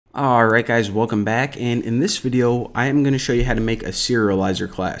Alright guys, welcome back, and in this video I am going to show you how to make a serializer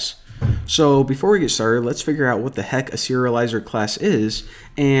class. So before we get started, let's figure out what the heck a serializer class is,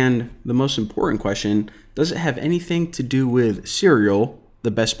 and the most important question, does it have anything to do with cereal? The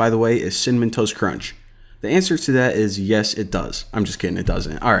best, by the way, is Cinnamon Toast Crunch. The answer to that is yes, it does. I'm just kidding, it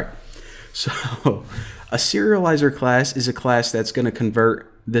doesn't. Alright, so a serializer class is a class that's going to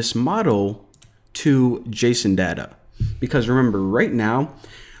convert this model to JSON data. Because remember, right now,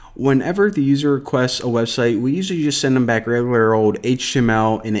 whenever the user requests a website, we usually just send them back regular old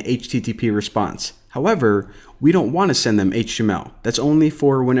HTML and an HTTP response. However, we don't want to send them HTML. That's only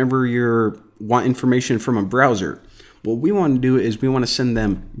for whenever you want information from a browser. What we want to do is we want to send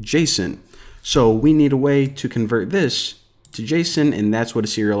them JSON. So we need a way to convert this to JSON, and that's what a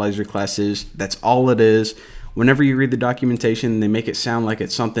serializer class is. That's all it is. Whenever you read the documentation, they make it sound like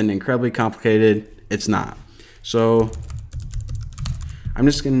it's something incredibly complicated. It's not. So I'm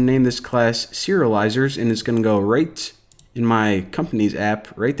just going to name this class Serializers, and it's going to go right in my company's app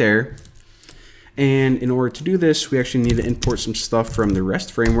right there. And in order to do this, we actually need to import some stuff from the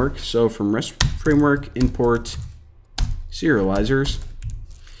REST framework. So from REST framework, import serializers.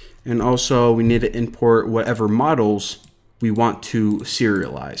 And also we need to import whatever models we want to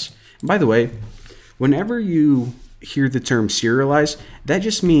serialize. And by the way, whenever you hear the term serialize, that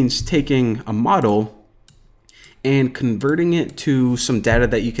just means taking a model and converting it to some data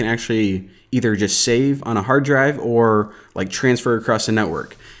that you can actually either just save on a hard drive or like transfer across the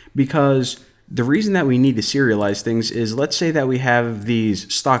network. Because the reason that we need to serialize things is, let's say that we have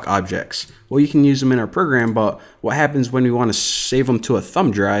these stock objects. Well, you can use them in our program, but what happens when we want to save them to a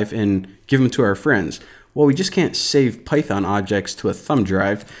thumb drive and give them to our friends? Well, we just can't save Python objects to a thumb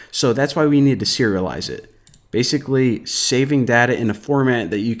drive, so that's why we need to serialize it. Basically, saving data in a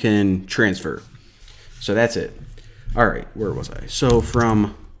format that you can transfer. So that's it. All right, where was I? So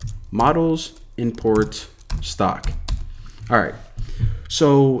from models, import stock. All right,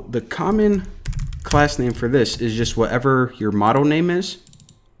 so the common class name for this is just whatever your model name is,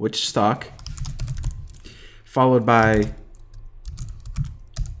 which stock, followed by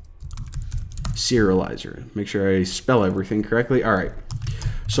serializer. Make sure I spell everything correctly. All right,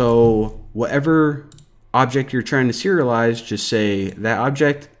 so whatever object you're trying to serialize, just say that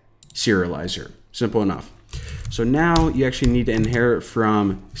object, serializer. Simple enough. So now you actually need to inherit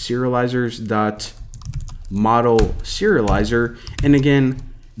from serializers.model serializer. And again,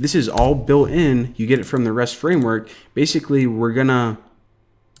 this is all built in. You get it from the REST framework. Basically, we're gonna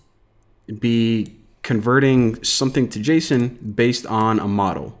be converting something to JSON based on a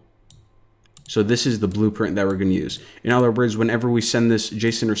model. So this is the blueprint that we're going to use. In other words, whenever we send this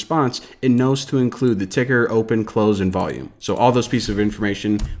JSON response, it knows to include the ticker, open, close, and volume. So all those pieces of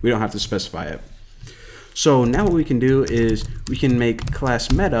information, we don't have to specify it. So now what we can do is we can make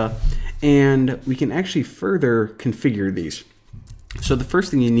class meta, and we can actually further configure these. So the first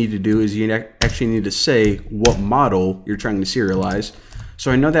thing you need to do is you actually need to say what model you're trying to serialize.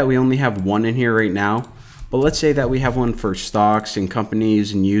 So I know that we only have one in here right now, but let's say that we have one for stocks and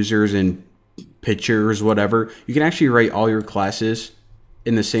companies and users and pictures, whatever. You can actually write all your classes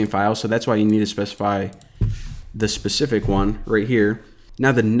in the same file, so that's why you need to specify the specific one right here.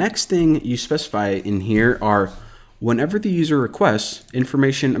 Now the next thing you specify in here are, whenever the user requests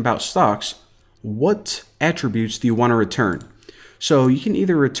information about stocks, what attributes do you want to return? So you can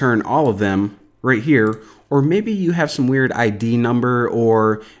either return all of them right here, or maybe you have some weird ID number,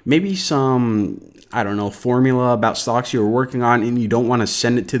 or maybe some, I don't know, formula about stocks you were working on and you don't want to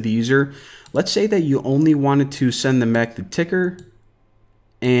send it to the user. Let's say that you only wanted to send them back the ticker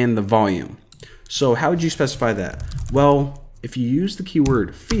and the volume. So how would you specify that? Well, if you use the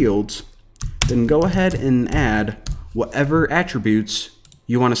keyword fields, then go ahead and add whatever attributes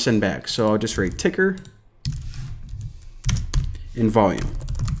you want to send back. So I'll just write ticker and volume.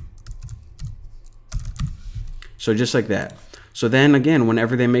 So just like that. So then again,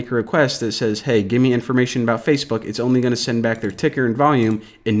 whenever they make a request that says, hey, give me information about Facebook, it's only going to send back their ticker and volume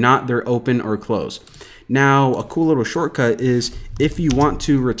and not their open or close. Now, a cool little shortcut is, if you want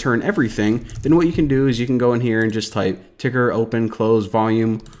to return everything, then what you can do is you can go in here and just type ticker, open, close,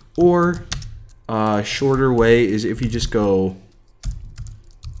 volume, or a shorter way is if you just go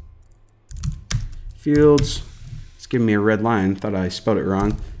fields. It's giving me a red line. Thought I spelled it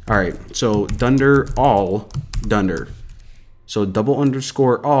wrong. All right, so dunder all dunder. So double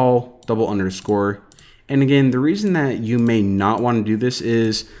underscore all double underscore. And again, the reason that you may not want to do this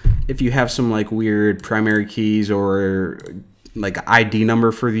is if you have some like weird primary keys or like ID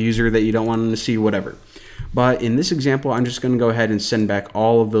number for the user that you don't want them to see, whatever. But in this example, I'm just going to go ahead and send back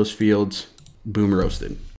all of those fields. Boom, roasted.